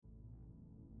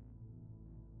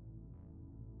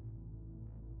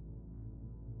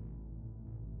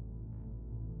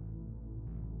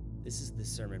This is the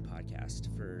Sermon Podcast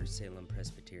for Salem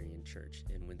Presbyterian Church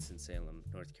in Winston-Salem,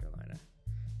 North Carolina.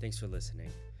 Thanks for listening.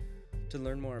 To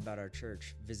learn more about our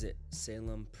church, visit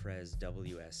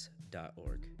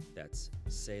salempresws.org. That's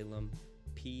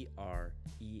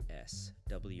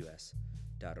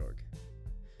salempresws.org.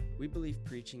 We believe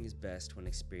preaching is best when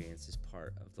experienced as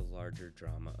part of the larger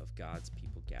drama of God's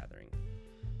people gathering.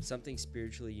 Something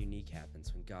spiritually unique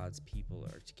happens when God's people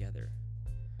are together.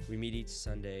 We meet each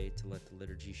Sunday to let the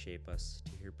liturgy shape us,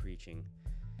 to hear preaching,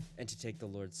 and to take the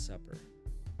Lord's Supper.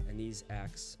 And these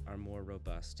acts are more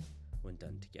robust when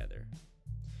done together.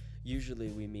 Usually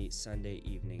we meet Sunday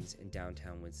evenings in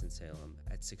downtown Winston-Salem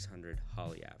at 600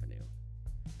 Holly Avenue.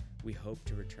 We hope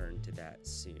to return to that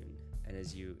soon. And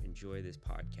as you enjoy this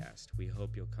podcast, we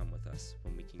hope you'll come with us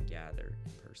when we can gather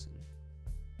in person.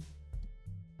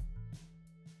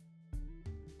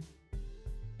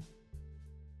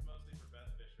 Mostly for Beth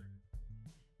Fisher,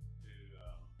 who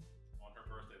on her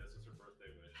birthday, this was her birthday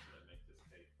wish to make this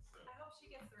cake. So I hope she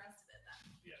gets the rest of it then.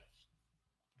 yeah,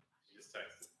 she just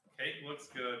texted. Cake looks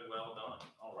good, well done.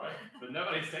 All right, but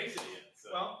nobody's tasted it yet. So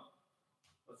Well,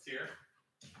 let's hear.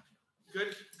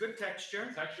 good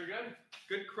texture, Texture good.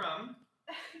 good crumb.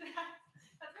 That's what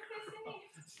they say.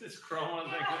 It's this chrome one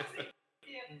Yeah, thing. thank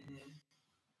you.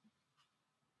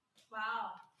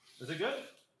 Wow, Is it good?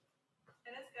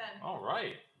 it is good. All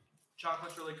right.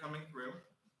 Chocolate's really coming through.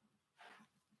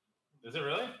 Is it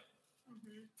really?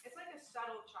 Mm-hmm. It's like a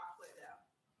subtle chocolate though.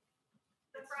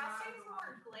 The It's frosting's not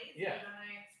more glazy Yeah. than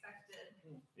I expected.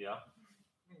 Yeah.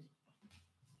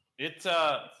 It's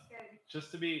It's good.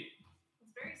 just to be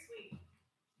It's very sweet.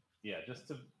 just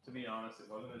to be honest, it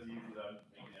wasn't as easy as I was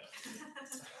making it.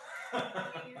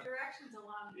 I mean, your directions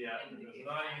alone. Yeah, can it was do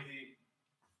not that. easy,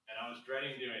 and I was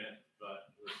dreading doing it,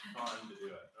 but it was fun to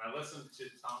do it. And I listened to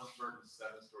Thomas Burton's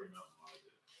 7-Story Mountain while I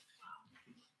did it.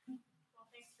 Wow. Well,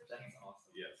 thanks for sharing.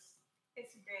 awesome. Yes.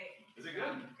 It's great. Is it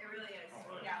good? It really is. All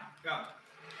right. Yeah. Yeah.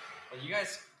 Well, you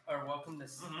guys are welcome to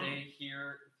stay Mhm.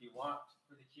 here if you want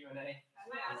for the Q&A. Can I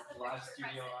Is ask the live picture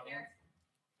if I studio sit audience? here?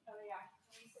 Oh yeah.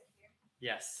 Can we sit here?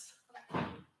 Yes.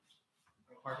 Okay.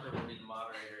 Parker will be the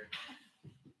moderator.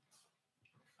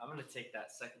 I'm going to take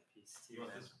that second piece too. You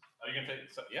want man. this? Are you gonna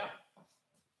take? So, yeah. I'm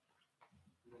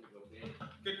going to go big.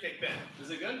 Good cake, Ben.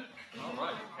 Is it good? All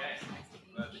right. Okay.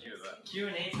 Glad to hear that.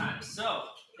 Q&A time. So,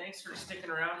 thanks for sticking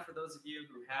around for those of you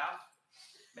who have.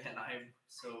 Man, I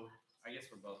guess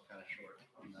we're both kind of short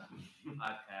on the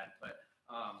iPad, but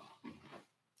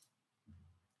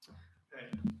Hey,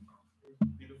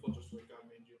 beautiful, just the way God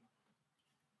made you.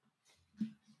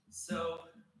 so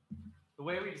the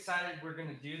way we decided we're going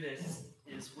to do this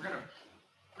is we're going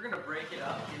to break it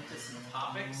up into some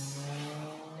topics,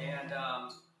 and I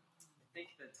think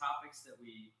the topics that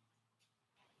we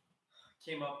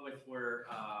came up with were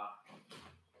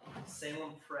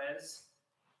Salem Pres,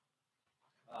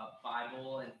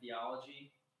 Bible and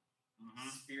theology,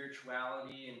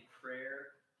 spirituality and prayer,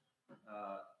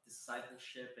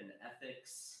 discipleship and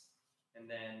ethics, and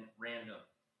then random.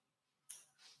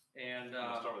 And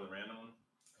We'll start with a random one.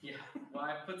 yeah, well,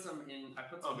 I put some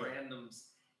Okay. randoms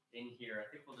in here. I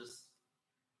think we'll just.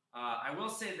 I will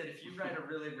say that if you write a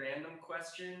really random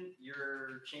question,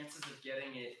 your chances of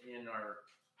getting it in are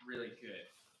really good.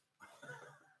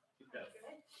 Yes. Good.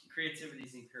 Creativity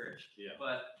is encouraged. Yeah.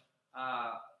 But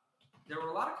there were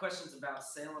a lot of questions about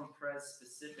Salem Pres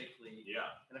specifically,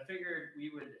 Yeah. and I figured we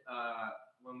would,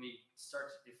 when we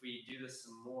start, if we do this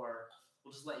some more,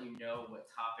 we'll just let you know what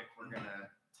topic we're gonna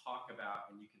talk about,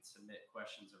 and you can submit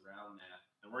questions around that.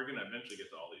 And we're gonna eventually get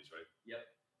to all these, right? Yep.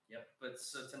 But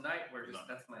so tonight we're just, No.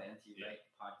 that's my NT, Yeah. right?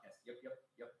 Podcast. Yep.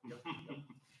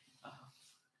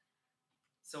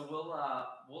 So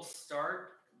we'll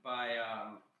start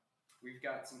by, we've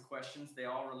got some questions. They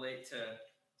all relate to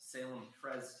Salem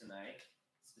Pres tonight,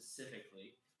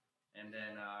 specifically. And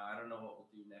then I don't know what we'll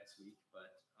do next week, but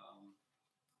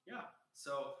yeah.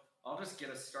 So I'll just get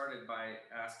us started by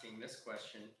asking this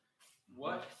question.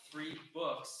 What 3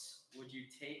 books would you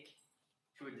take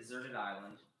to a deserted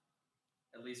island?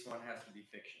 At least one has to be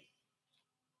fiction.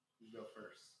 You go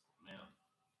first. Man.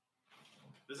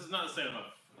 This is not the same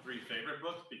of 3 favorite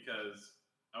books because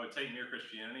I would take Mere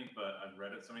Christianity, but I've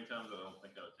read it so many times that I don't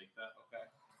think I would take that. Okay.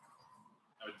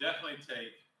 I would definitely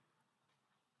take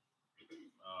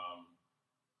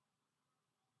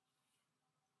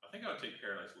I think I would take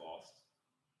Paradise Lost.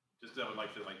 Just 'cause I would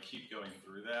like to keep going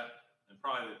through that. And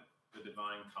probably the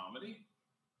Divine Comedy,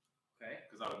 Okay.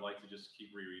 because I would like to just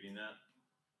keep rereading that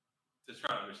to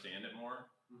try to understand it more.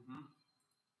 Mm-hmm.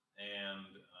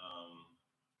 And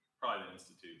probably the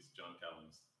Institutes, John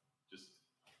Calvin's.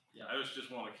 I just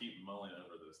want to keep mulling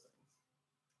over those things.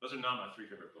 Those are not my three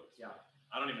favorite books. Yeah.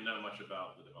 I don't even know much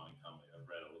about the Divine Comedy. I've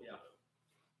read a little Yeah. bit of it.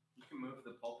 You can move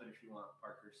the pulpit if you want,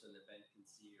 Parker, so that Ben can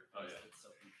see your Oh, face yeah. that's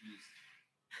so confused.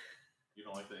 You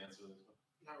don't like the answer to this one?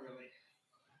 Not really.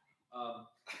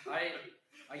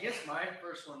 I guess my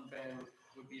first one, Ben,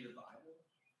 would be the Bible.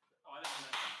 Oh, I didn't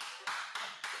know.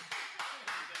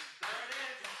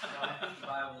 No, I think the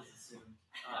Bible is assumed.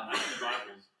 I think the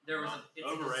Bible's It's a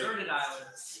overrated. deserted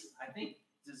island. I think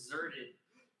deserted,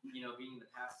 being the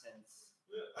past tense,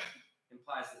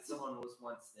 implies that someone was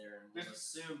once there, and we'll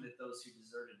assume that those who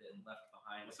deserted it and left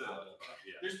behind What's a it? Bible.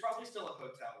 Yeah. There's probably still a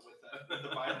hotel with the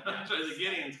Bible. Actually, the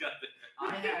Gideon's got the.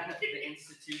 I had the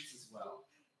Institutes as well.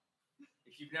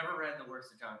 If you've never read the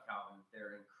works of John Calvin,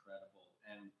 they're incredible,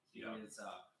 and he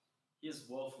is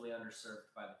woefully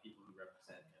underserved by the people who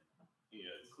represent him, He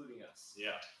is. including us.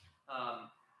 Yeah.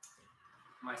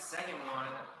 My second one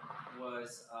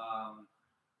was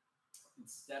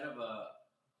instead of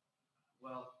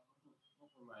what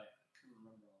were my? I can't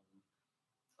remember all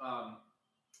of them.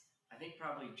 I think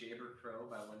probably Jayber Crow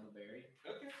by Wendell Berry,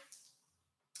 Okay.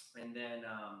 and then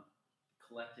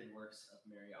Collected Works of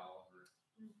Mary Oliver.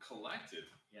 Collected.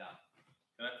 Yeah.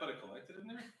 Can I put a collected in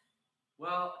there?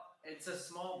 Well, it's a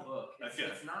small book. Okay.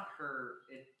 It's not her.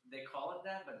 They call it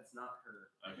that, but it's not her.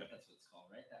 I think Okay. that's what it's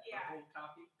called, right? That Yeah. purple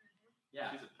copy.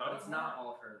 Yeah, She's a but poet. it's not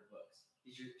all of her books.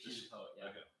 She's a poet. Yeah.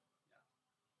 Okay.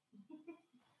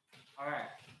 All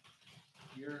right.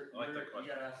 I like that You question.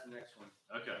 gotta ask the next one.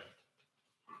 Okay.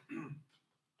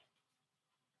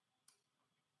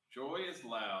 Joy is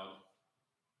loud,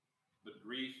 but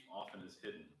grief often is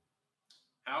hidden.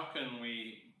 How can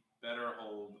we better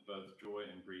hold both joy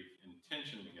and grief in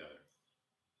tension together?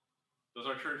 Does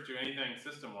our church do anything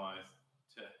system-wise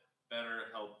to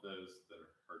better help those that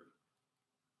are hurting?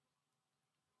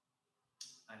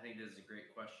 I think this is a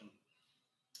great question.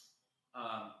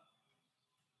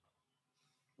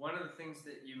 One of the things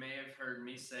that you may have heard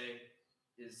me say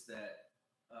is that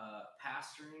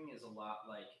pastoring is a lot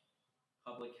like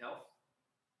public health,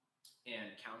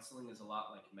 and counseling is a lot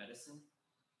like medicine.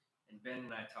 And Ben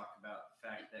and I talked about the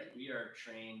fact that we are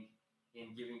trained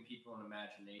in giving people an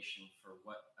imagination for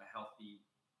what a healthy,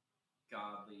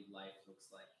 godly life looks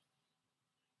like.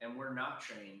 And we're not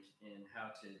trained in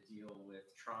how to deal with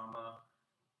trauma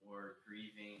or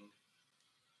grieving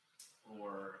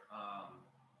or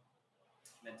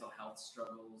mental health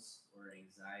struggles or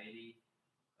anxiety.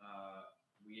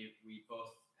 We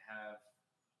both have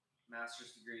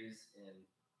master's degrees in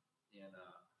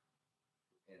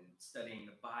studying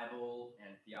the Bible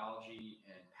and theology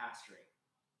and pastoring,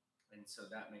 and so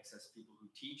that makes us people who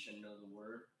teach and know the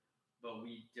Word, but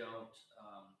we don't.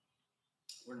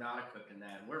 We're not equipped in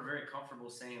that, and we're very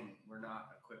comfortable saying we're not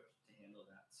equipped to handle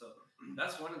that. So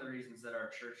that's one of the reasons that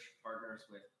our church partners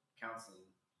with counseling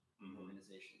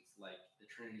organizations like the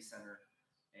Trinity Center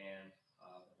and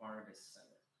the Barnabas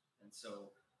Center. And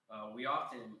so we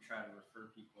often try to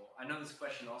refer people. I know this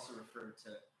question also referred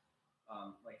to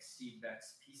like Steve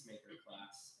Beck's Peacemaker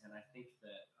class, and I think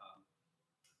that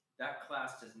that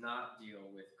class does not deal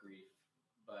with grief,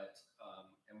 but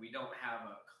and we don't have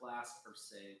a class per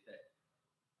se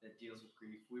that deals with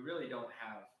grief. We really don't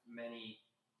have many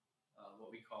what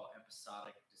we call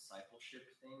episodic discipleship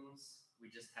things. We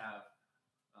just have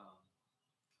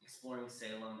Exploring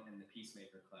Salem and the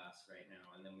Peacemaker class right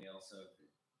now, and then we also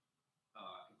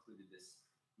included this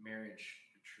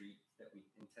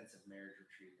intensive marriage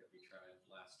retreat that we tried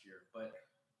last year. But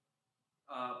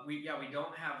we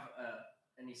don't have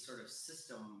any sort of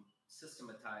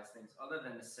systematized things other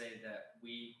than to say that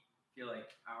we feel like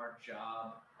our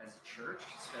job as a church,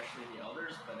 especially the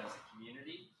elders, but as a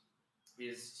community,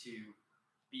 is to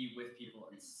be with people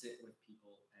and sit with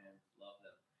people and love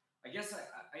them. I guess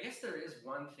there is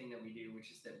one thing that we do,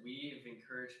 which is that we have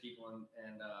encouraged people,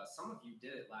 and some of you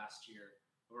did it last year.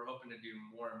 We're hoping to do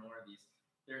more and more of these.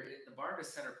 The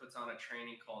Barnabas Center puts on a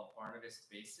training called Barnabas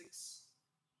Basics,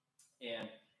 and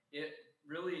it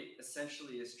really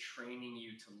essentially is training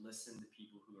you to listen to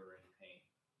people who are in pain.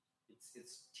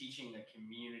 It's teaching a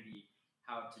community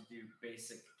how to do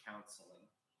basic counseling,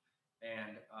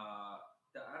 and I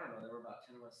don't know. There were about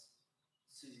 10 of us.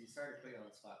 Susie, sorry to put you on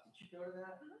the spot. Did you go to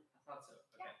that? Mhm. I thought so.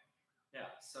 Okay.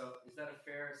 Yeah. So is that a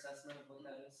fair assessment of what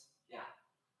that is? Yeah.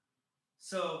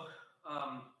 So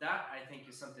that I think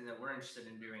is something that we're interested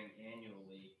in doing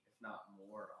annually, if not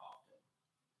more often.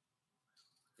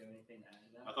 Do you have anything to add to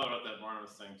that? I thought about that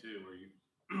Barnabas thing too, where you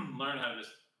learn how to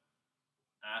just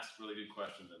ask really good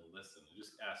questions and listen, and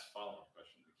just ask follow-up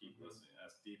questions and keep listening,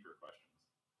 ask deeper questions.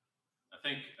 I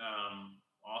think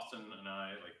Austin and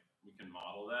I, we can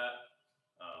model that.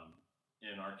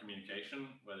 in our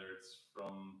communication, whether it's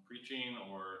from preaching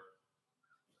or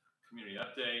community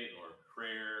update or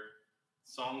prayer.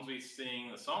 Songs we sing,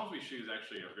 the songs we choose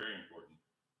actually are very important.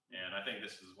 And I think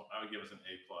this is what I would give us an A+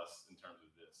 in terms of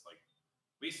this. Like,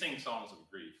 we sing songs of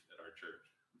grief at our church.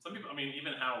 Some people, I mean,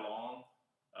 even How Long,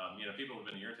 people have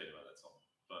been irritated by that song.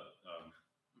 But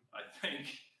I think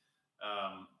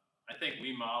we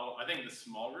model. I think the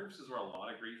small groups is where a lot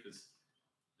of grief is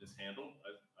handled.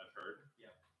 I've heard.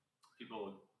 Yeah.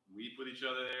 People weep with each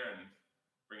other there and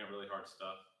bring up really hard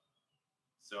stuff.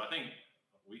 So I think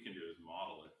what we can do is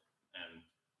model it, and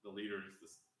the leaders, the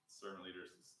servant leaders,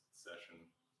 this session.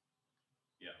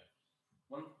 Yeah.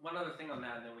 One other thing on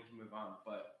that, and then we can move on.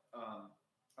 But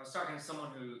I was talking to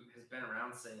someone who has been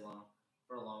around Salem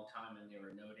for a long time, and they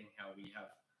were noting how we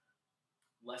have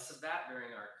less of that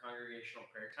during our congregational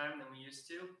prayer time than we used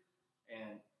to,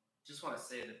 and just want to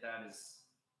say that is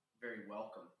very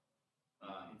welcome.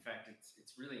 In fact,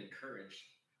 it's really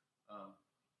encouraged.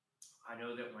 I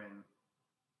know that when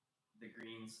the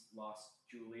Greens lost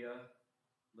Julia,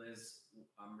 Liz,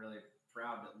 I'm really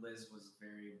proud that Liz was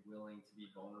very willing to be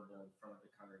vulnerable in front of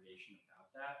the congregation about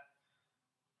that.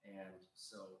 And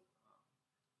so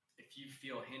if you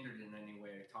feel hindered in any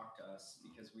way, talk to us,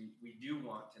 because we do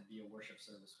want to be a worship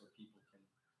service where people can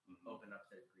open up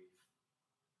their grief.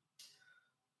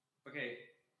 Okay,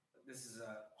 this is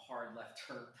a hard left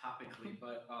turn topically,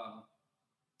 but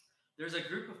there's a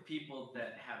group of people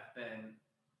that have been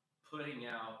putting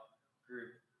out,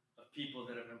 group of people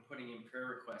that have been putting in prayer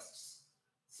requests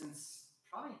since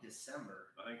probably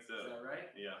December. I think so. Is that right?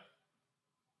 Yeah.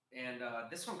 And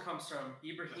this one comes from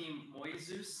Ibrahim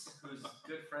Moizus, who's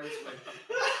good friends with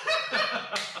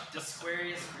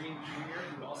Desquarius Green Jr.,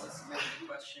 who also submitted a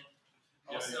question.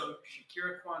 Also,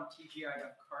 Shakira Kwan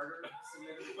TGI Carter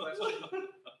submitted a question,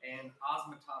 and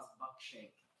Osmataz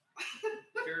Buckshank.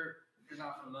 If you're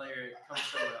not familiar,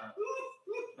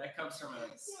 that comes from a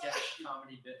sketch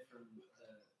comedy bit from the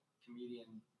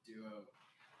comedian duo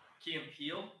Key and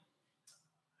Peele.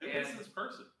 Who is this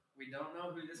person? We don't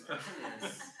know who this person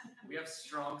is. We have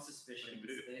strong suspicions.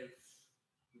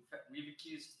 We've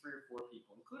accused 3 or 4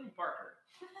 people, including Parker.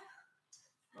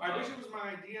 I wish it was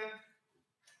my idea.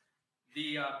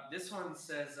 This one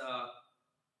says,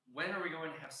 when are we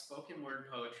going to have spoken word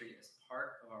poetry as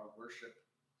part of our worship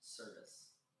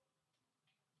service?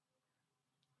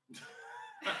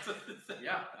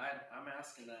 Yeah, I'm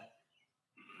asking that.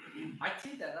 I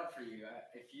teed that up for you. I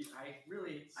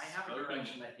have a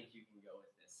direction I think you can go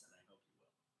with this, and I hope you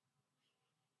will.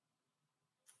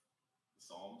 The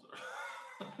Psalms?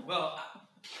 Well,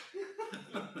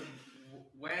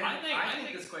 I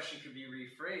think think this question could be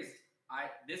rephrased.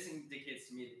 This indicates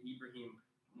to me that Ibrahim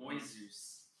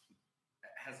Moizus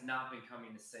has not been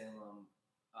coming to Salem.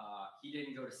 He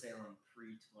didn't go to Salem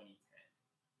pre-2010.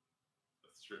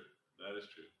 That's true. That is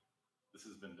true. This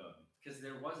has been done. Because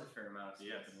there was a fair amount of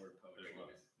spoken word poetry. There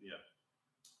was. Yeah.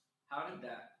 How did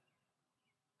that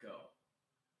go?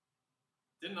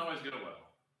 Didn't always go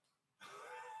well.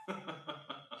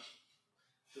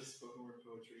 The spoken word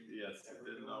poetry. Yes, it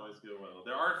didn't always go well.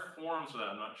 There are forums for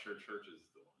that. I'm not sure church is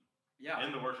the one. Yeah.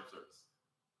 In the worship service.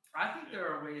 I think there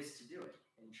are ways to do it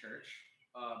in church.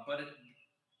 But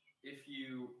if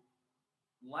you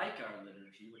like our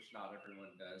liturgy, which not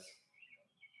everyone does,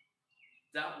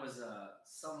 that was a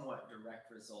somewhat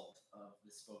direct result of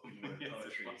the spoken word Yes,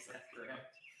 poetry. it was. Is that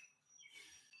correct?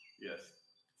 Yes.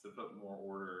 To put more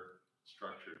order,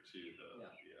 structure to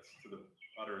the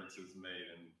utterances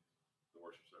made in the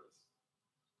worship service.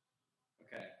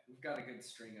 Okay, we've got a good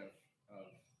string of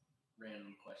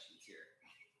random questions here.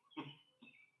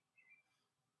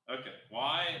 Okay,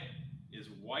 why is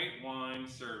white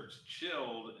wine served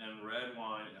chilled and red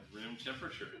wine at room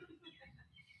temperature?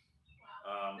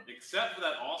 Except for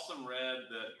that awesome red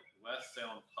that West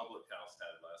Salem Public House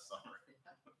had last summer.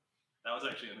 That was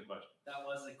actually in the question. That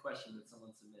was a question that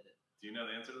someone submitted. Do you know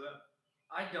the answer to that?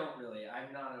 I don't really. I'm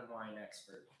not a wine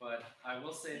expert, but I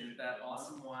will say that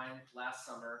awesome wine last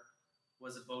summer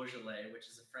was a Beaujolais, which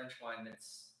is a French wine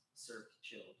that's served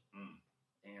chilled.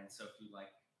 And so if you like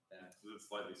that, Is it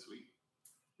slightly sweet?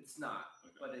 it's not,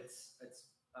 Okay. but it's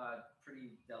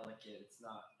pretty delicate. It's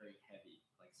not very heavy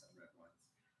like some red wines.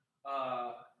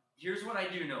 Here's what I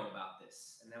do know about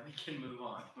this, and then we can move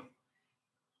on.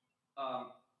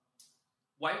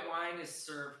 White wine is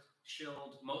served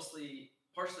chilled,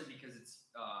 partially because it's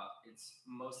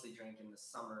mostly drank in the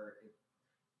summer. It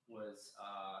was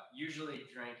usually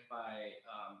drank by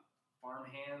farm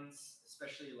hands,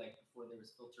 especially like before there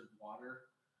was filtered water,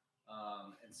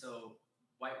 and so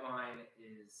white wine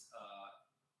is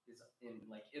in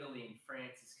like Italy and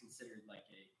France is considered like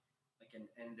like an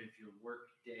end of your work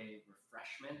day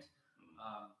refreshment.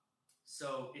 Mm.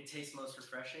 So it tastes most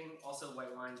refreshing. Also,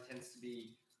 white wine tends to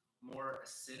be more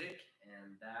acidic,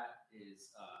 and that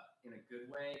is in a good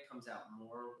way. It comes out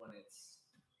more when it's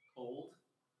cold.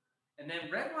 And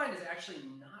then red wine is actually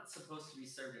not supposed to be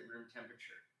served at room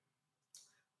temperature.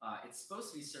 It's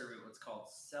supposed to be served at what's called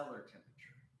cellar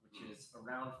temperature, which is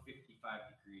around 55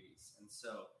 degrees. And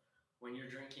so when you're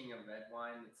drinking a red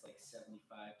wine that's like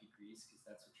 75 degrees, because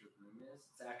that's what your room is,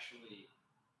 it's actually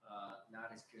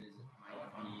not as good as it might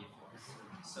be if it was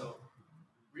served. So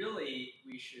really,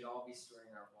 we should all be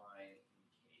storing our wine in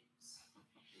caves.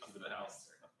 Under the house.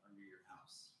 Under your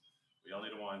house. We all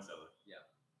need a wine cellar.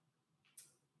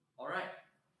 All right.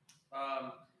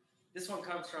 This one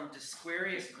comes from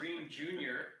Disquarius Green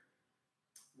Jr.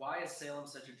 Why is Salem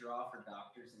such a draw for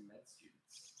doctors and med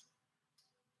students?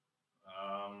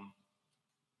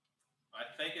 I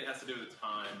think it has to do with the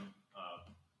time.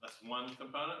 That's one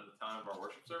component, the time of our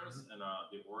worship service and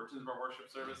the origins of our worship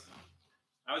service.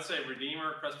 I would say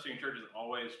Redeemer Presbyterian Church has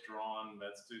always drawn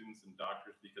med students and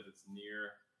doctors because it's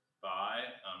nearby.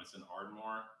 It's in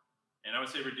Ardmore. And I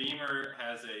would say Redeemer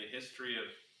has a history of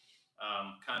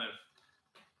kind of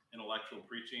intellectual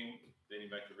preaching,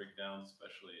 dating back to Rick Downs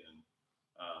especially.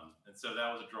 And so that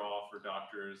was a draw for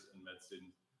doctors and med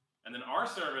students. And then our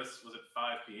service was at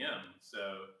 5 p.m.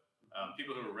 So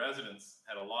people who were residents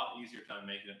had a lot easier time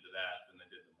making it to that than they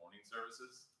did the morning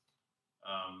services.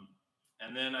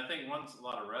 And then I think once a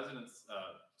lot of residents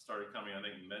started coming, I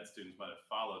think med students might have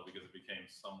followed because it became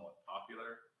somewhat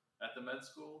popular at the med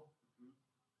school. Mhm.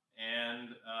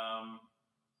 And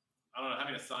I don't know,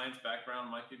 having a science background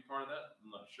might be part of that.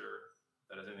 I'm not sure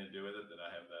that has anything to do with it, that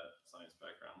I have that science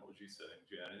background. What would you say?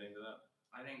 Would you add anything to that?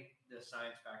 I think the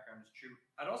science background is true.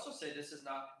 I'd also say this has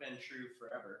not been true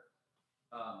forever.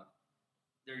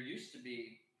 There used to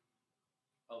be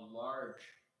a large,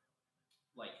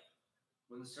 like,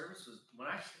 when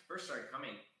I first started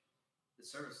coming, the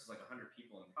service was like 100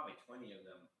 people, and probably 20 of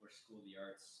them were School of the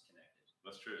Arts connected.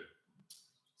 That's true.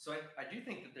 So I do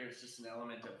think that there's just an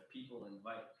element of people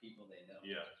invite people they know.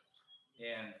 Yeah.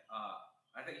 And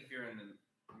I think if you're in the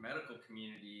medical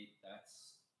community,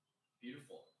 that's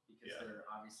beautiful because Yeah. they're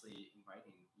obviously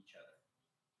inviting each other.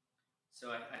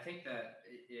 So I think that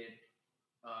it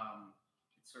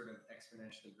sort of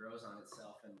exponentially grows on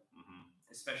itself, and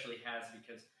especially has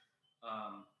because,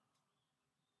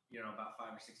 about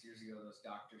 5 or 6 years ago, those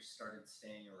doctors started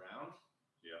staying around.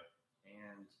 Yeah.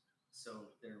 And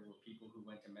so there were people who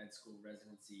went to med school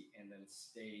residency and then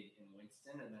stayed in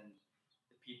Winston, and then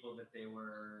the people that they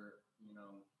were,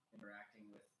 interacting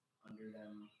with under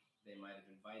them, they might have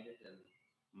invited, and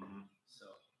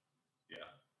so.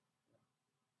 Yeah.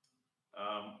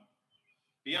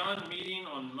 Beyond meeting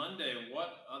on Monday,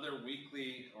 what other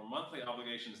weekly or monthly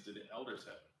obligations did the elders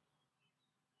have?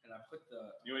 And I put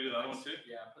the. You want to do the other one too?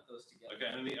 Yeah, I put those together. Okay,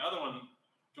 and then the other one,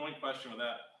 joint question with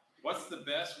that. What's the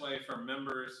best way for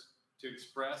members to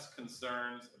express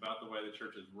concerns about the way the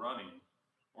church is running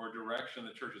or direction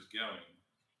the church is going?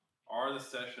 Are the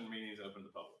session meetings open to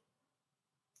the public?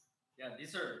 Yeah,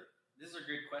 these are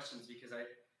good questions because I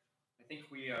think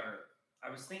I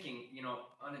was thinking,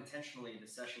 unintentionally the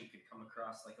session could come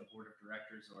across like a board of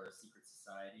directors or a secret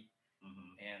society,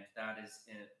 and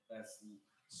that's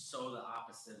so the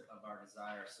opposite of our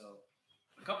desire. So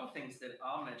a couple things that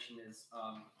I'll mention is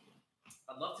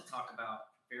I'd love to talk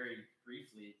about very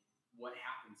briefly what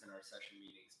happens in our session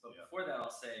meetings. But before that,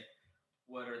 I'll say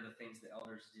what are the things the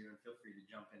elders do, and feel free to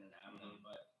jump in and add them.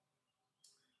 But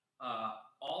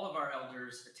all of our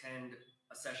elders attend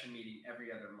a session meeting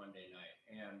every other Monday night,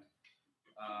 and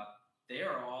they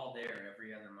are all there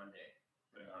every other Monday.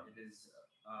 It is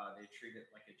they treat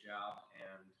it like a job,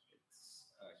 and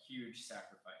it's a huge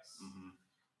sacrifice.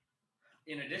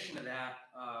 In addition to that,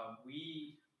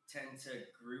 we tend to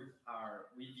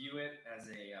we view it as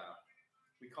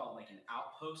we call it like an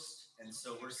outpost. And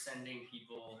so we're sending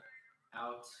people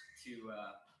out to,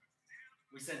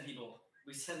 we send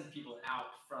people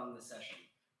out from the session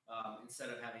instead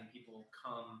of having people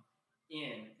come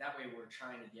in. That way we're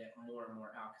trying to get more and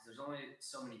more out because there's only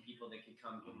so many people that could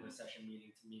come into a session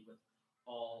meeting to meet with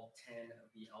all 10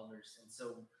 of the elders. And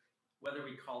so whether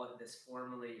we call it this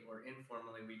formally or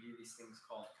informally, we do these things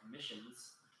called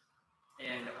commissions.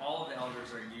 And all of the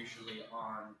elders are usually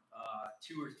on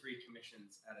 2 or 3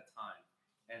 commissions at a time.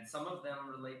 And some of them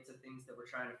relate to things that we're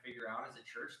trying to figure out as a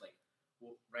church. Like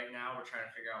right now, we're trying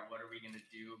to figure out what are we going to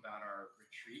do about our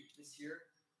retreat this year.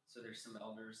 So there's some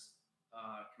elders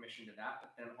commissioned to that.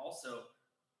 But then also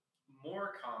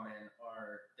more common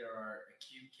there are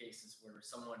acute cases where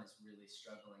someone is really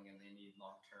struggling and they need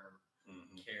long-term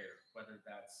care, whether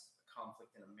that's a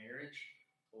conflict in a marriage,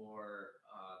 or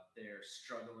they're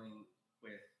struggling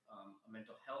with a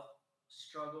mental health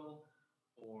struggle,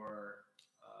 or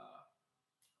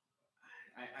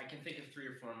I can think of 3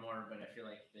 or 4 more, but I feel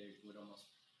like they would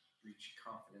almost reach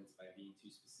confidence by being too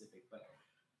specific. But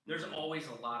there's always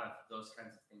a lot of those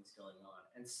kinds of things going on.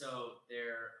 And so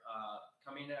they're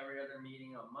coming to every other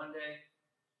meeting on Monday.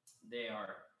 They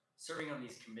are serving on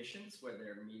these commissions where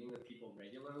they're meeting with people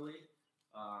regularly.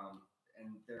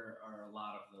 And there are a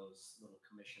lot of those little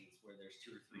commissions where there's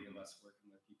 2 or 3 of us working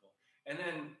with people. And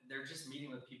then they're just meeting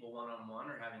with people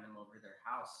one-on-one or having them over to their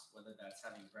house, whether that's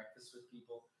having breakfast with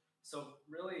people. So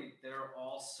really, they're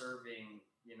all serving,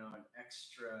 an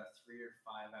extra 3 or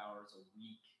 5 hours a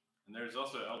week. And there's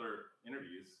also elder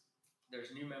interviews. There's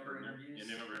new member interviews.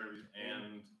 Yeah, new member interviews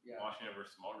and Yeah. watching over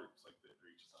small groups like the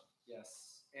Reach Son.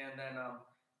 Yes, and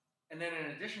then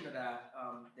in addition to that,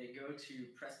 they go to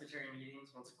Presbyterian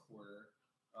meetings once a quarter.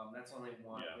 That's only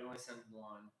one. Yeah. We only send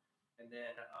one, and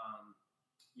then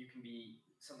you can be.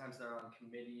 Sometimes they're on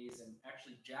committees, and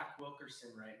actually Jack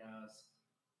Wilkerson right now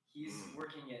he's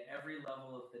working at every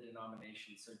level of the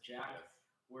denomination. So Jack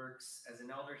works as an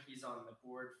elder. He's on the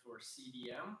board for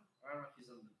CDM. I don't know if he's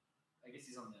on the. I guess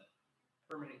he's on the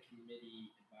permanent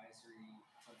committee advisory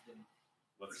something.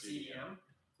 What's for CDM,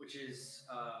 which is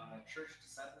Church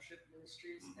Discipleship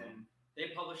Ministries, and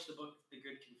they publish the book The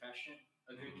Good Confession,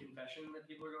 A Good Confession that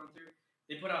people are going through.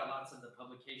 They put out lots of the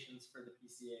publications for the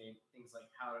PCA, things like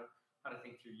how to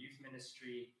think through youth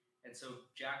ministry. And so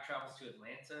Jack travels to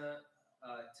Atlanta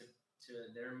to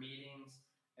their meetings,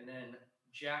 and then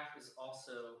Jack is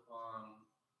also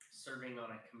serving on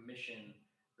a commission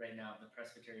right now of the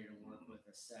Presbytery to work with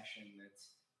a session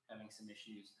that's having some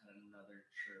issues at another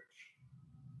church.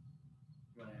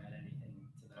 You want to add anything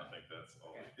to that? I think that's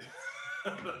all. Okay.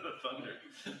 The thunder.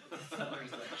 Thunder's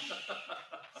like, shh,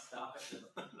 stop it.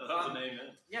 That's the name.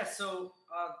 Yeah, so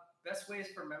best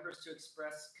ways for members to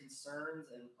express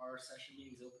concerns, and our session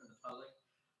meetings open to the public.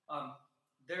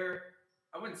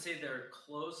 I wouldn't say they're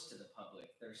close to the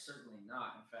public. They're certainly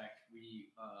not. In fact,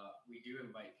 we do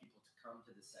invite people to come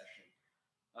to the session.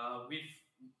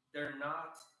 They're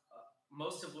not.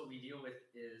 Most of what we deal with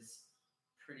is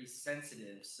pretty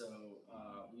sensitive, so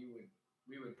we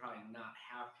would probably not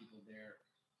have people there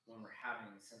when we're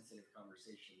having sensitive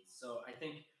conversations. So I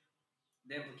think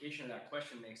the implication of that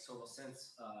question makes total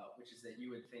sense, which is that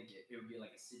you would think it would be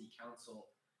like a city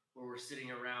council where we're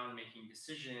sitting around making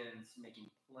decisions, making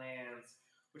plans,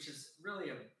 which is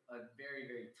really a very,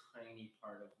 very tiny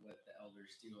part of what the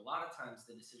elders do. A lot of times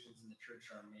the decisions in the church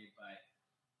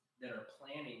that are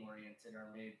planning oriented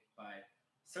are made by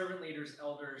servant leaders,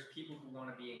 elders, people who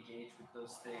want to be engaged with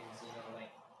those things,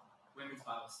 like women's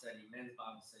Bible study, men's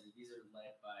Bible study. These are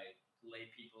led by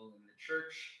lay people in the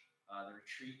church. The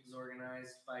retreat is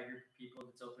organized by a group of people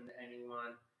that's open to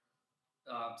anyone.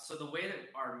 So the way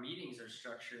that our meetings are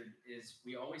structured is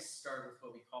we always start with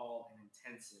what we call an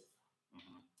intensive.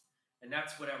 And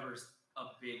that's whatever's a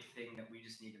big thing that we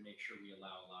just need to make sure we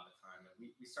allow a lot of time. And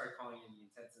we started calling it the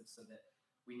intensive so that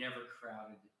we never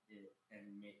crowded it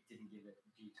and didn't give it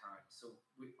due time. So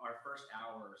our first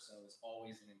hour or so is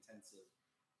always an intensive.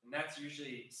 And that's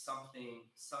usually some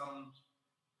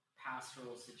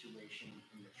pastoral situation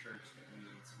in the church that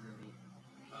needs really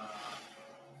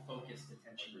focused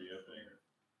attention.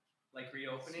 Like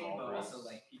reopening, Small but groups. also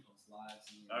like people's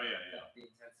lives. And, The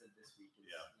intensive this week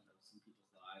is some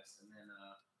people's lives. And then,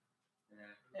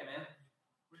 hey man.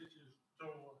 Which is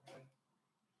store.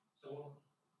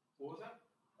 What was that?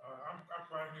 I'm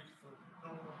probably looking for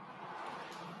store.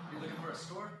 You looking for a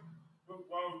store? Well,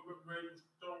 where the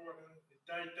store,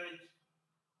 they.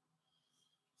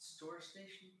 Store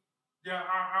station? Yeah,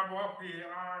 I walk here,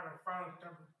 I found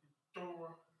them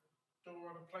store,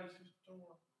 the places,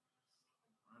 store.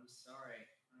 I'm sorry.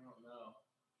 I don't know.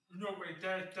 You know where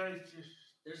gas station?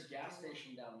 There's a gas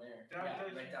station down there. Gas Yeah,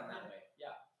 station? right down that way.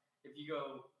 Yeah. If you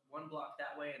go 1 block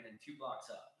that way and then 2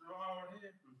 blocks up. Right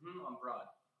here, On Broad.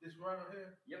 this right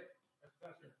here. Yep.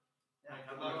 That's it. Yeah,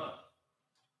 Good come on luck.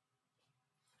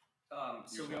 up.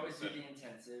 So we Usually always do session. the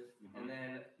intensive, and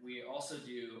then we also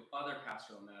do other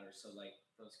pastoral matters. So like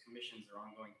those commissions or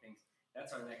ongoing things.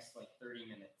 That's our next 30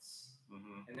 minutes.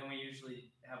 And then we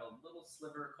usually have a little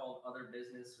sliver called other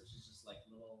business, which is just like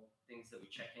little things that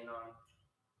we check in on.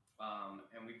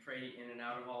 And we pray in and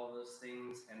out of all of those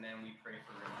things, and then we pray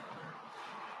for one another.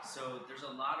 So there's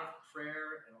a lot of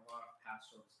prayer and a lot of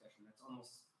pastoral discussion. That's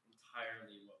almost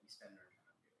entirely what we spend our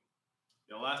time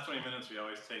doing. The last 20 minutes we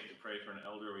always take to pray for an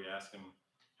elder. We ask him,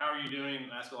 how are you doing?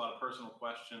 Ask a lot of personal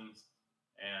questions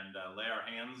and lay our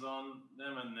hands on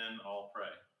them, and then all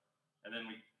pray. And then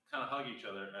we kind of hug each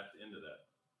other at the end of that.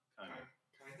 Kind of.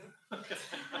 Kind of.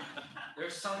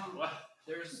 There's some What?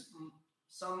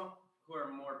 some who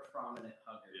are more prominent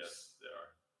huggers. Yes, there are.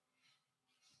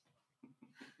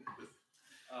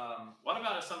 What What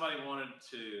about if somebody wanted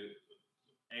to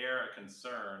air a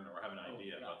concern or have an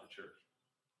idea yeah. about the church?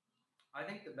 I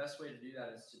think the best way to do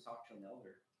that is to talk to an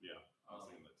elder, Yeah, I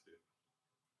was thinking that too.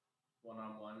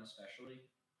 one-on-one especially.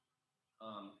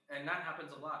 And that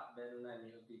happens a lot. Ben and I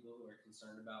meet with people who are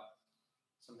concerned about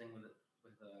something with the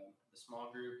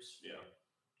small groups. Yeah.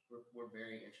 We're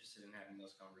very interested in having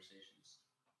those conversations.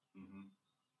 Mm-hmm.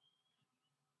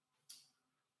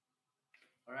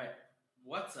 All right,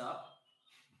 what's up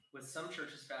with some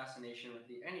churches' fascination with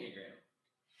the Enneagram?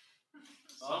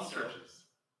 Some Also, churches.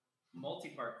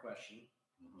 Multi-part question.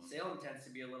 Mhm. Salem tends to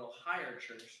be a little higher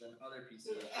church than other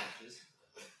PCA churches.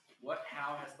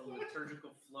 How has the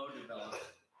liturgical flow developed? At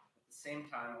the same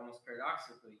time, almost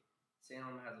paradoxically,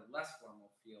 Salem has a less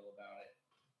formal feel about it.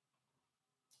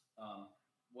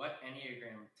 What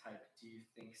Enneagram type do you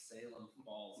think Salem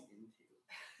falls into?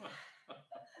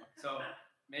 So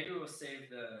maybe we'll save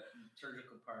the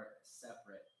liturgical part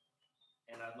separate,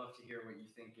 and I'd love to hear what you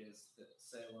think is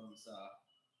Salem's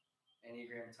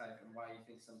Enneagram type and why you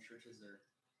think some churches are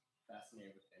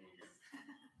fascinated with Enneagram.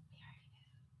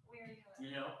 We already know that.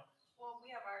 You know? Well, we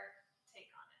have our take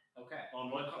on it. Okay.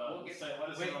 On what? We'll get say, what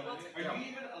is wait, it on we'll the- take- Are you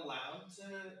even allowed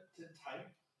to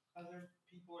type other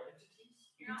people or entities?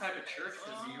 You can type a church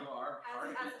because you are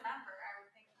part of As it. a member, I would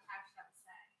think I should have a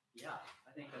say. Yeah,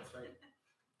 I think that's right.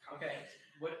 Okay.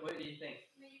 What do you think?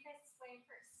 No, you guys explain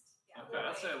first. Yeah, Okay,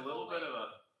 I'd say a little bit of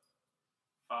a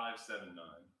 5-7-9.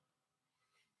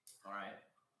 All right.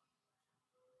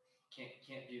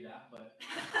 Can't do that, but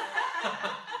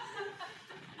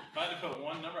If I had to put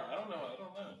one number, I don't know. A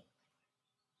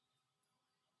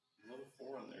little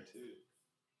 4 in there too.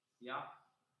 yeah.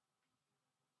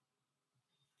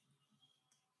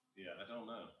 Yeah, I don't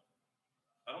know.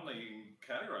 I don't think you can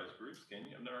categorize groups, can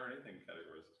you? I've never heard anything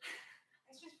categorized.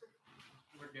 It's just for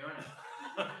We're doing it.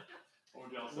 What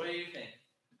would y'all What do say? you think?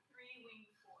 3-wing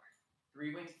 4.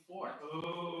 3 wings 4.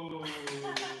 Oh,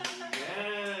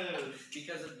 yes.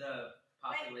 Because of the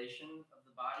population of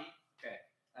the body? Okay.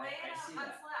 Weigh I in see on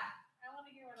that. Slack. I want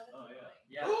to hear what other Oh, people yeah. think.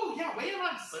 Yeah. Oh, yeah, weigh in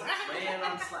on Let's Slack. weigh in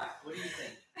on Slack. What do you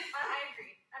think? I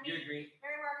agree. I You mean, agree?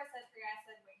 Mary Margaret said 3. I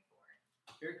said wing 4.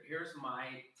 Here's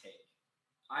my take.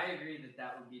 I agree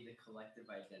that would be the collective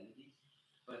identity,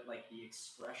 but like the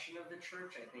expression of the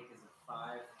church, I think, is a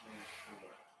 5 wing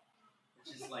 4,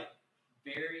 which is like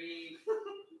very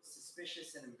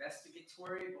suspicious and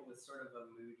investigatory, but with sort of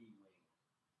a moody wing.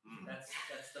 Mm.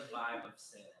 That's the vibe of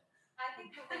Salem. I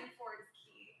think the wing 4 is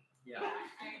key. Yeah.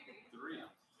 I agree. 3.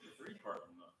 The 3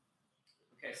 part, I'm not.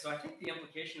 Okay, so I think the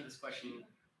implication of this question,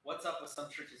 what's up with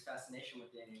some churches' fascination with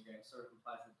the Enneagram, sort of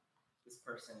implies that this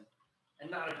person, and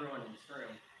not everyone in this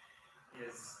room,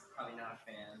 is probably not a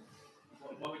fan.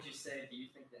 What would you say? Do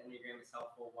you think the Enneagram is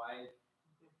helpful? Why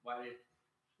did,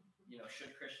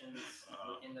 should Christians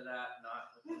look into that,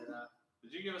 not look into that?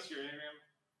 Did you give us your Enneagram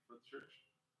for the church,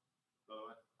 by the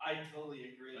way? I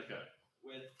totally agree Okay.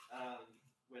 with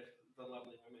the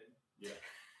lovely women. Yeah.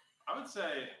 I would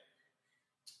say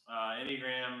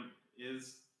Enneagram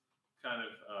is kind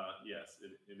of, yes,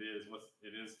 it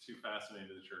is too fascinating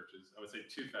to the churches. I would say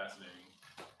too fascinating.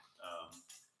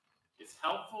 It's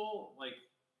helpful, it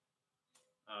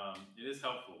is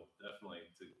helpful, definitely,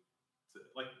 to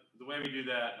like the way we do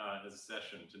that as a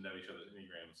session to know each other's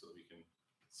Enneagrams so that we can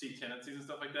see tendencies and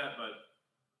stuff like that. But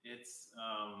it's,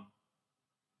 I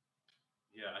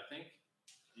think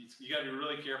you got to be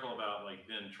really careful about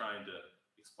then trying to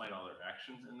explain all their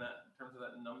actions in terms of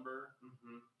that number.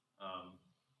 Mm-hmm.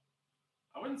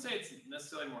 I wouldn't say it's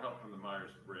necessarily more helpful than the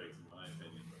Myers-Briggs, in my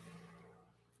opinion.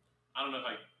 I don't know if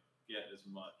I get as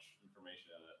much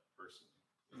information out of that personally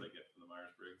as I get from the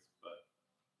Myers-Briggs, but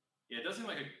yeah, it does seem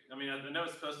like I know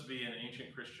it's supposed to be an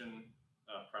ancient Christian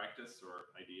practice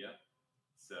or idea,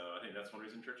 so I think that's one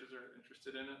reason churches are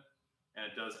interested in it, and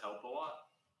it does help a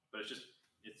lot, but you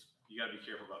got to be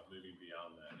careful about moving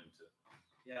beyond that into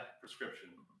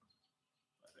prescription,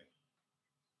 I think.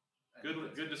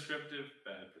 Good descriptive,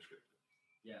 bad prescriptive.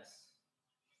 Yes.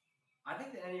 I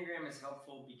think the Enneagram is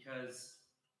helpful because,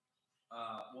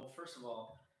 first of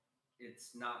all,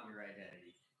 it's not your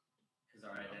identity, because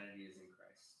our identity is in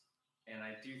Christ. And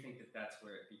I do think that that's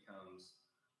where it becomes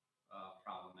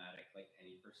problematic, like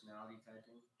any personality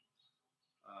typing.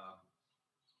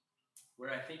 Where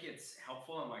I think it's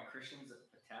helpful and why Christians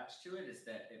attach to it is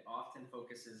that it often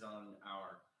focuses on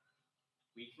our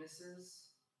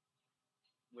weaknesses,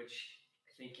 which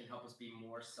I think can help us be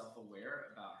more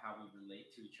self-aware about how we relate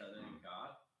to each other and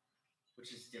God,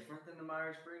 which is different than the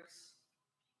Myers-Briggs.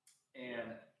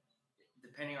 And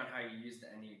depending on how you use the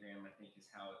Enneagram, I think is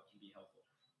how it can be helpful.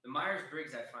 The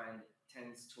Myers-Briggs, I find,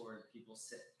 tends toward people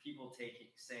saying,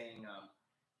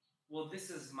 well,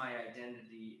 this is my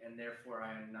identity, and therefore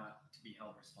I am not to be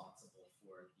held responsible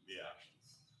for these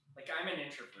actions. Like, I'm an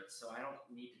introvert, so I don't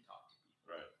need to talk to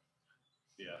people. Right.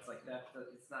 Yeah. It's like that.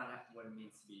 It's not what it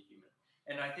means to be a human.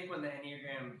 And I think when the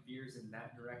Enneagram veers in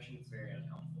that direction, it's very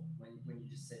unhelpful. When you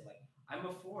just say, like, I'm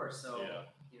a 4, so,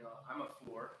 I'm a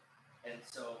 4. And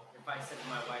so if I said to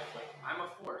my wife, like, I'm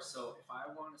a 4, so if I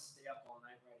want to stay up all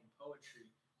night writing poetry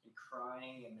and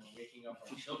crying and then waking up our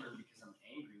children because I'm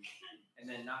angry and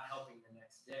then not helping the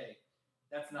next day,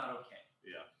 that's not okay.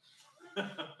 Yeah.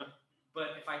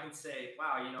 But if I can say,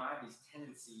 wow, I have these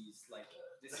tendencies, like,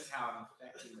 this is how I'm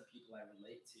affecting the people I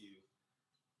relate to,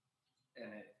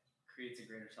 and it creates a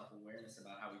greater self-awareness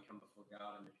about how we come before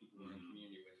God and the people we're in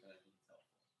community with, and I think it's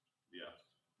helpful. Yeah,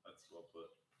 that's well put.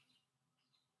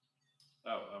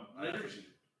 Liturgy.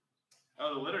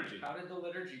 The liturgy. How did the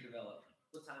liturgy develop?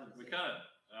 What time is it?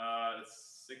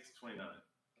 It's 6:29.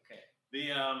 Okay.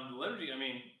 The liturgy,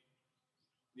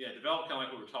 developed kind of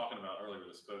like what we were talking about earlier,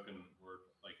 the spoken word.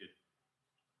 Like it.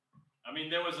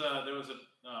 There was a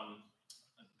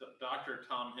Dr.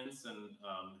 Tom Henson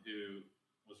who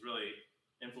was really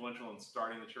influential in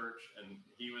starting the church, and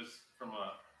he was from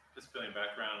a Episcopalian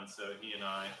background, and so he and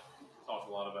I talked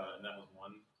a lot about it, and that was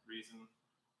one reason.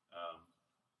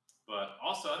 But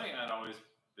also, I think I'd always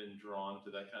been drawn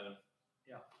to that kind of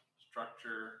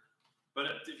structure.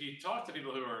 But if you talk to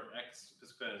people who are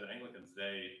ex-Episcopalians and Anglicans,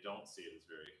 they don't see it as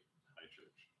very high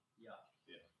church.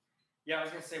 Yeah, I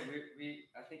was gonna say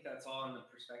I think that's all in the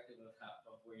perspective of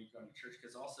where you're going to church,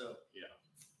 because also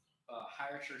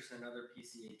higher church than other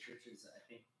PCA churches, I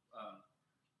think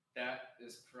that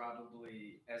is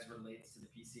probably as relates to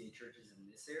the PCA churches in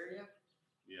this area.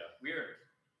 Yeah, we're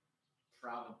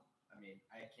probably.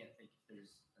 I can't think if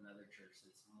there's another church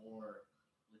that's more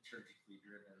liturgically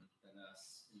driven than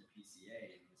us in the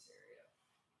PCA in this area.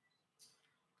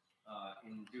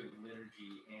 In doing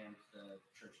liturgy and the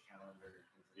church calendar and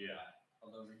things like that.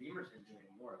 Although Redeemer's been doing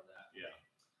more of that. Yeah.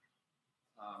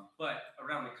 But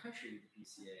around the country, the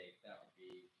PCA, that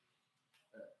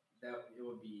it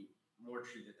would be more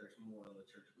true that there's more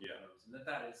liturgical forms, and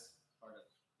that is part of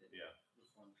the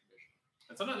Reformed tradition.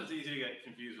 And sometimes it's easy to get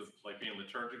confused with like being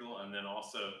liturgical and then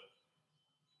also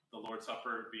the Lord's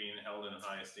Supper being held in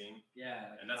high esteem.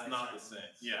 Yeah. And that's not the same.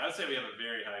 Yeah, I'd say we have a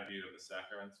very high view of the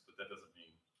sacraments, but that doesn't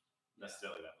mean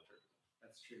necessarily that liturgical.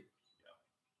 That's true. Yeah.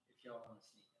 If y'all want to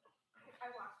sneak that.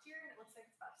 I walked here and it looks like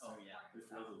it's about to start pouring,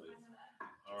 This so literally. I'm gonna-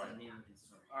 All right.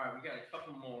 All right, we got a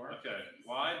couple more. Okay.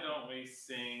 Why don't we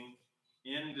sing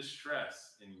In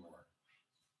Distress anymore?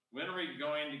 When are we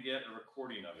going to get a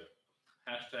recording of it?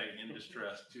 Hashtag In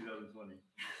Distress 2020.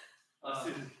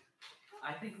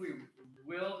 I think we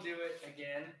will do it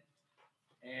again,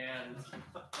 and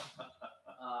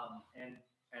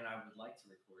I would like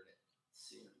to record it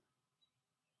soon.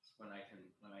 When I can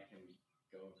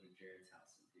go over to Jared's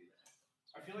house and do that.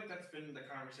 I feel like that's been the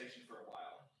conversation for a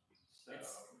while. So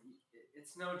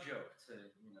It's no joke to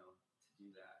do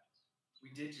that. We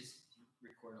did just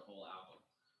record a whole album.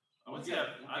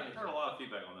 I've heard a lot of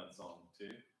feedback on that song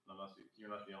too. You're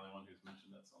not the only one who's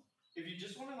mentioned that song. if you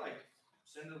just want to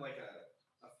send a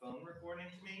phone recording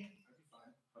to me, that'd be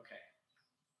fine. Okay.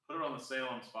 Put it on the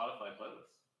Salem Spotify playlist.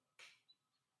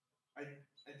 I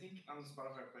think on the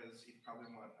Spotify playlist, you'd probably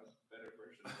want a better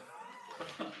version of it.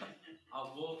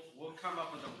 We'll come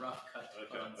up with a rough cut.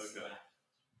 Okay.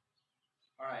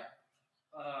 All right.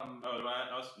 That was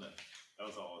all I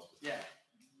was supposed to say. Yeah.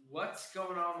 What's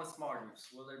going on with small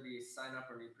groups? Will there be sign up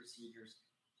or new procedures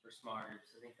for small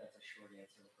groups? I think that's a short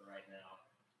answer for right now.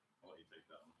 I'll let you take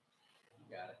that one. You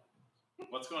got it.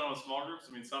 What's going on with small groups?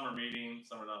 Some are meeting,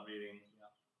 some are not meeting. Yeah.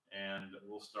 And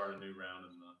we'll start a new round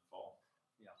in the fall.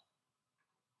 Yeah.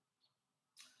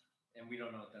 And we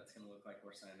don't know what that's going to look like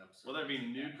or sign up. Will there be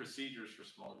new procedures for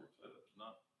small groups?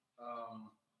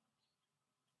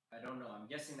 I don't know. I'm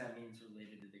guessing that means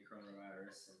related to the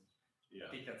coronavirus, and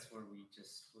I think that's where we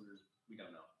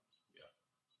don't know. Yeah.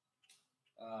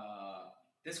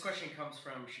 This question comes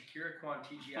from Shakira Kwan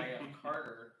TGIF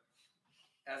Carter.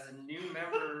 As a new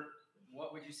member,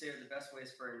 what would you say are the best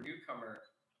ways for a newcomer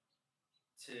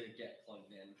to get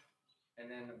plugged in?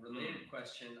 And then a related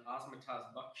question,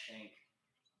 Osmataz Buckshank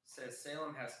says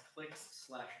Salem has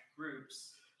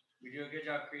cliques/groups. We do a good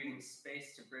job creating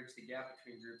space to bridge the gap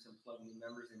between groups and plug new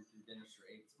members in through dinners or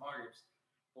 8 small groups.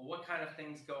 But what kind of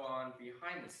things go on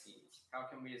behind the scenes? How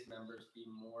can we as members be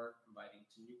more inviting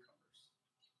to newcomers?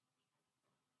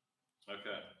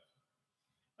 Okay.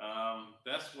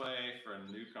 best way for a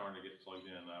newcomer to get plugged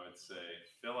in, I would say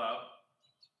fill out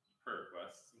prayer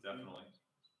requests, definitely.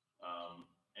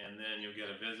 And then you'll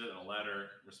get a visit and a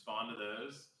letter, respond to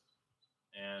those.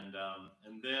 And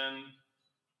then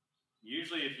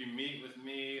usually if you meet with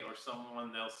me or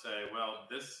someone, they'll say, well,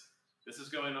 this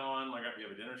is going on, like we have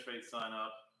a dinner straight sign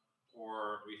up,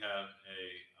 or we have a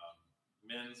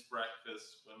men's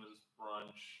breakfast, women's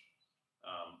brunch,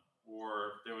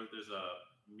 or there's a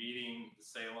meeting to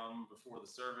Salem before the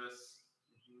service.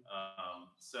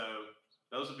 So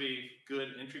those would be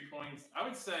good entry points. I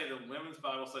would say the women's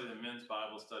Bible study, the men's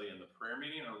Bible study, and the prayer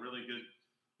meeting are really good.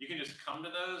 You can just come to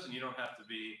those, and you don't have to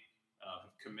be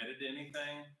committed to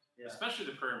anything, especially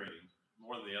the prayer meeting,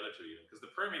 more than the other two even, because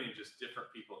the prayer meeting is just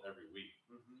different people every week.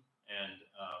 And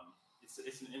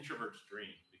it's an introvert's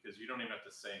dream because you don't even have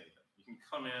to say anything. You can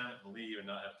come in and leave and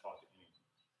not have to talk to anyone.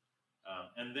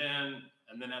 And then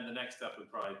the next step would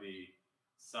probably be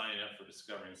signing up for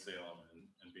Discovering Salem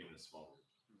and being in a small group.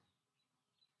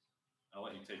 I'll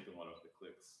let you take the one with the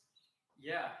clicks.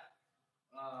 Yeah,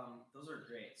 those are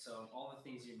great. So all the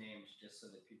things you named, just so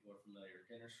that people are familiar: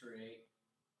 Dinner for 8,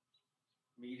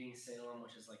 Meeting Salem,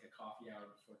 which is like a coffee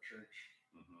hour before church,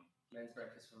 men's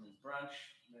breakfast, women's brunch,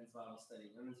 men's Bible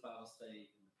study, women's Bible study,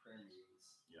 and the prayer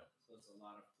meetings. Yeah. So it's a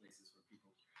lot of places where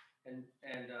people, and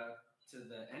to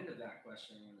the end of that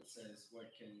question, when it says,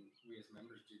 what can we as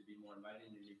members do to be more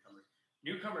inviting to newcomers?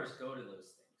 Newcomers go to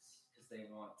those things because they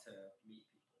want to meet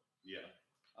people. Yeah.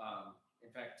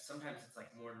 In fact, sometimes it's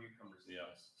like more newcomers than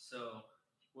us. So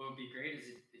what would be great is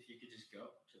if you could just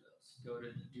go to those. Go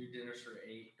to do dinners for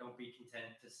 8. Don't be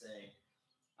content to say,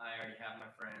 I already have my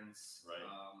friends, right.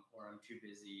 Or I'm too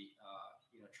busy.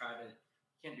 Try to,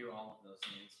 can't do all of those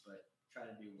things, but try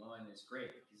to do one is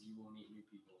great because you will meet new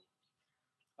people.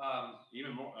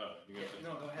 Even more.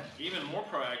 No, go ahead. Even more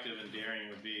proactive and daring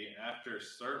would be after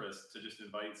service to just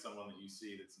invite someone that you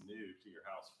see that's new to your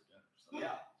house for dinner. So.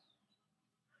 Yeah.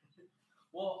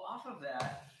 Well, off of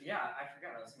that, I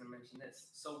forgot I was going to mention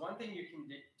this. So one thing you can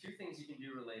do, 2 things you can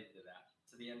do related to that,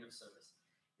 to the end of service.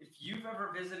 If you've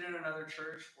ever visited another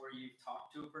church or you've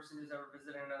talked to a person who's ever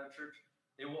visited another church,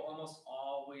 they will almost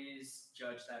always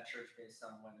judge that church based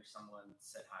on whether someone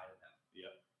said hi to them.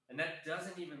 Yeah. And that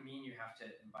doesn't even mean you have to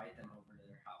invite them over to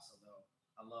their house, although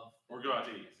I love... Or go out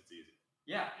to eat. It's easy.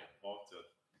 Yeah. Walk to...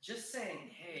 Just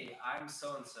saying, hey, I'm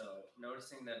so-and-so,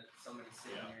 noticing that somebody's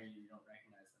sitting near you don't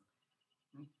recognize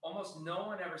them. Almost no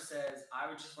one ever says, I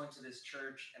just went to this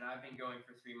church and I've been going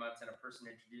for 3 months and a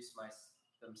person introduced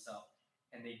themselves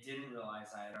and they didn't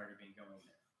realize I had already been going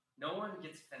there. No one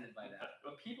gets offended by that.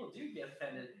 But people do get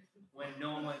offended when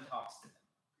no one talks to them.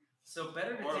 So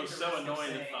better to or take it was the so risk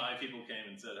annoying of saying, that 5 people came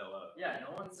and said hello. Yeah,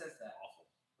 no one says that. Awful.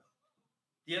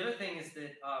 The other thing is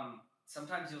that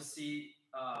sometimes you'll see,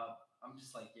 I'm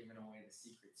just like giving away the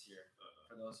secrets here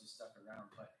for those who stuck around,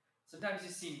 but sometimes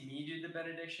you see me do the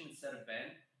benediction instead of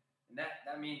Ben, and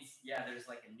that means, there's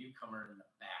like a newcomer in the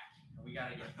back, and we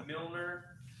got to get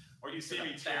Milner. Or you see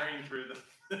me tearing through the...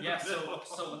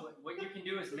 So what you can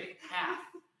do is make path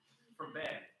for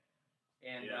Ben,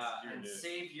 and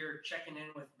save your checking in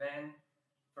with Ben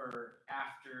for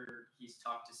after he's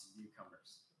talked to some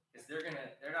newcomers, because they're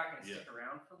not gonna stick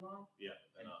around for long. Yeah.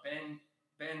 And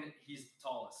Ben, he's the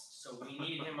tallest, so we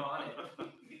need him on it.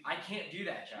 I can't do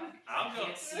that job. I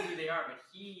can't see who they are, but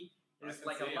he is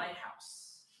like a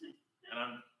lighthouse. And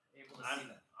I'm able to see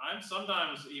them. I'm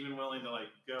sometimes even willing to like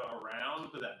go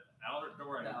around to that outdoor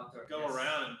door and go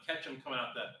around and catch them coming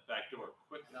out that back door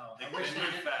quick. No, I wish they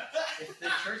were fast. If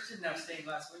the church didn't have stained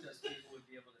glass windows, people would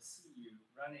be able to see you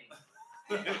running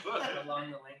along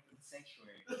the length of the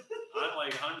sanctuary. I'm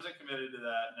like 100% committed to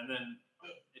that. And then,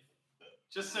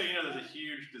 just so you know, there's a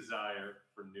huge desire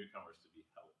for newcomers to be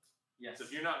helped. Yes. So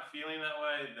if you're not feeling that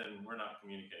way, then we're not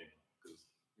communicating, because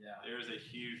there is a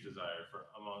huge desire for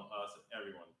among us and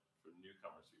everyone for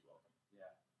newcomers to be welcome.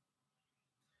 Yeah.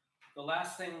 The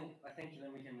last thing I think, and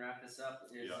then we can wrap this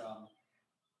up, is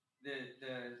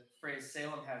the phrase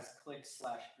Salem has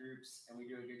cliques/groups, and we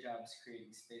do a good job of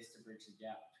creating space to bridge the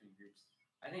gap between groups.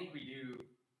 I think we do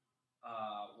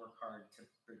work hard to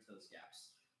bridge those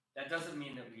gaps. That doesn't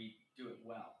mean that we do it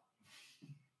well.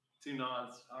 2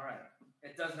 nods. All right.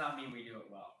 It does not mean we do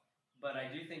it well. But I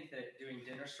do think that doing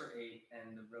dinners for 8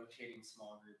 and the rotating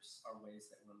small groups are ways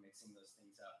that we're mixing those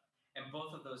things up. And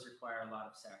both of those require a lot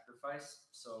of sacrifice.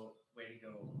 So way to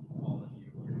go, all of you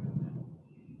who are doing that.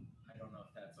 I don't know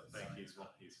if that's a I think he's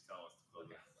telling us to plug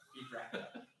it. He's wrapped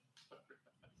up.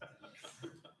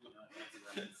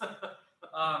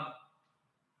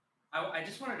 I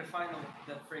just wanted to find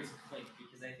the phrase clique,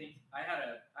 because I think I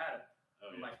had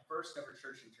my first ever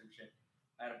church internship.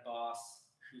 I had a boss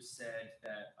who said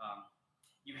that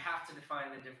you have to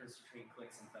define the difference between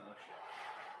cliques and fellowship.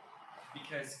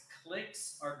 Because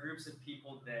cliques are groups of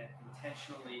people that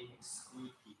intentionally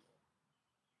exclude people.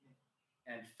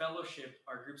 And fellowship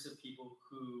are groups of people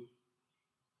who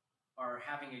are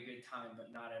having a good time,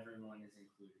 but not everyone is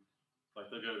included.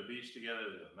 Like they'll go to the beach together,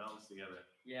 they go to the mountains together.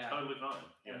 Yeah. Totally fine.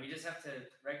 And we just have to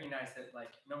recognize that,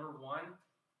 like, number one,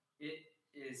 it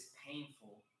is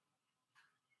painful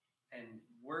and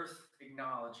worth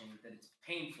acknowledging that it's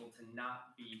painful to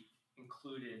not be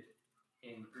included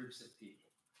in groups of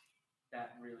people.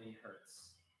 That really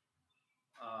hurts.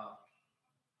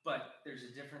 But there's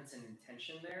a difference in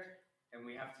intention there, and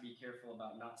we have to be careful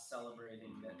about not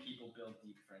celebrating that people build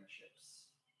deep friendships.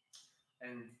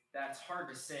 And that's hard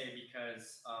to say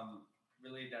because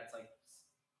really that's like,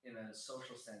 in a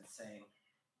social sense, saying,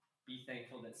 be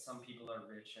thankful that some people are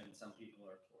rich and some people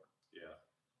are poor. Yeah.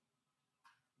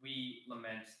 We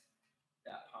lament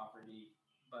that poverty,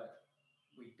 but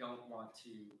we don't want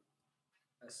to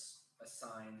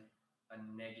assign a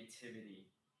negativity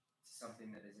to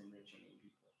something that is enriching in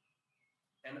people.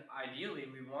 And ideally,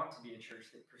 we want to be a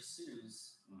church that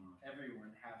pursues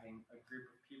everyone having a group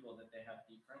of people that they have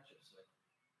deep friendships with.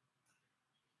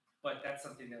 But that's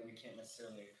something that we can't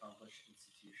necessarily accomplish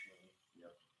institutionally.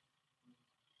 Yep.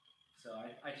 So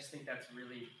I just think that's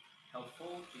really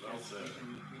helpful because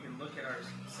we can look at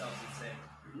ourselves and say,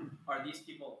 are these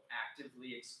people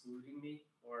actively excluding me,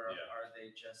 or are they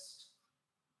just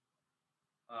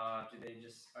are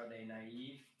they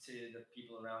naive to the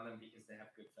people around them because they have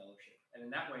good fellowship? And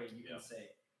in that way, you can say,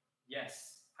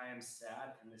 yes, I am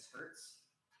sad and this hurts,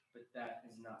 but that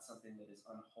is not something that is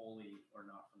unholy or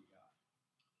not from God.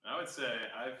 I would say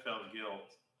I've felt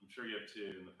guilt, I'm sure you have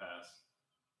too in the past,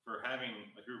 for having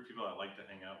a group of people I like to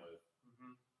hang out with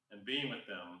and being with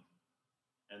them.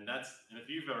 And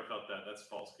if you've ever felt that, that's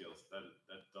false guilt. That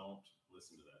don't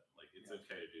listen to that. Like, it's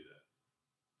okay to do that.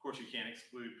 Of course, you can't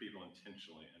exclude people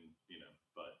intentionally, and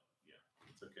but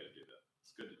it's okay to do that.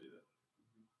 It's good to do that.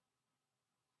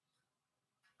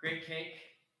 Great cake.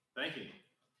 Thank you.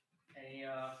 Any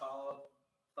follow-up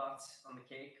thoughts on the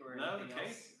cake or anything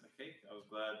else? The cake. I was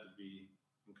glad to be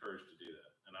encouraged to do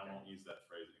that, and I won't use that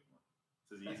phrase anymore.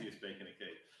 It's as easy as baking a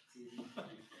cake.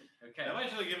 Okay. That might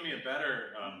actually give me a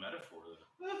better metaphor,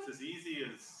 though. It's as easy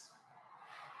as.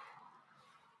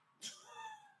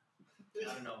 I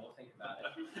don't know. We'll think about it.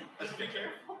 Just be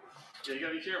careful. Yeah, you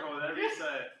gotta be careful with whatever you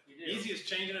say. Easy as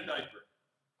changing a diaper.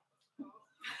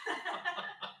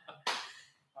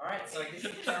 All right, so I guess the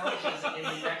challenge is in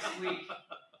the next week.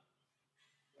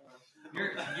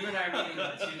 You and I are meeting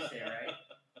on Tuesday, right?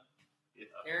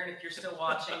 Yeah. Aaron, if you're still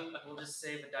watching, we'll just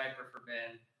save a diaper for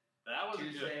Ben. That was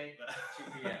Tuesday, good.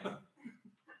 2 p.m.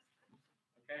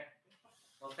 Okay.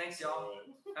 Well, thanks, y'all.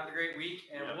 Have a great week,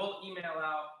 and we'll email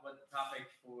out what the topic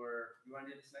for. You want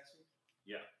to do this next week?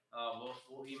 Yeah.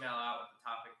 We'll email out what the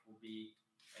topic will be,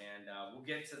 and we'll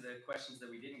get to the questions that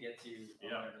we didn't get to,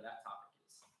 whatever that topic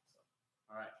is. So,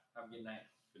 all right. Have a good night.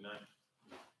 Good night.